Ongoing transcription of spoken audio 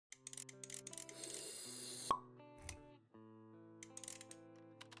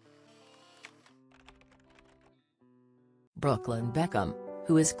Brooklyn Beckham,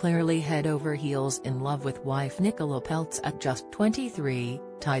 who is clearly head over heels in love with wife Nicola Peltz at just 23,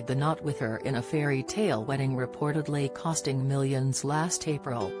 tied the knot with her in a fairy tale wedding reportedly costing millions last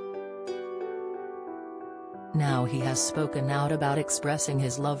April. Now he has spoken out about expressing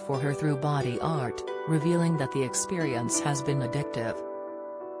his love for her through body art, revealing that the experience has been addictive.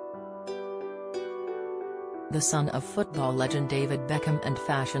 The son of football legend David Beckham and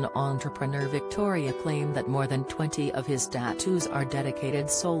fashion entrepreneur Victoria claim that more than 20 of his tattoos are dedicated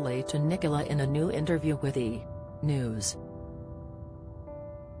solely to Nicola in a new interview with E! News.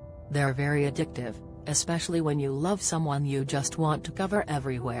 "They're very addictive, especially when you love someone you just want to cover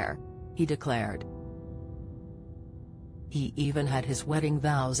everywhere," he declared. He even had his wedding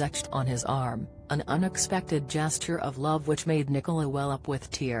vows etched on his arm, an unexpected gesture of love which made Nicola well up with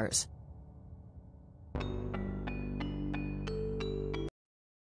tears.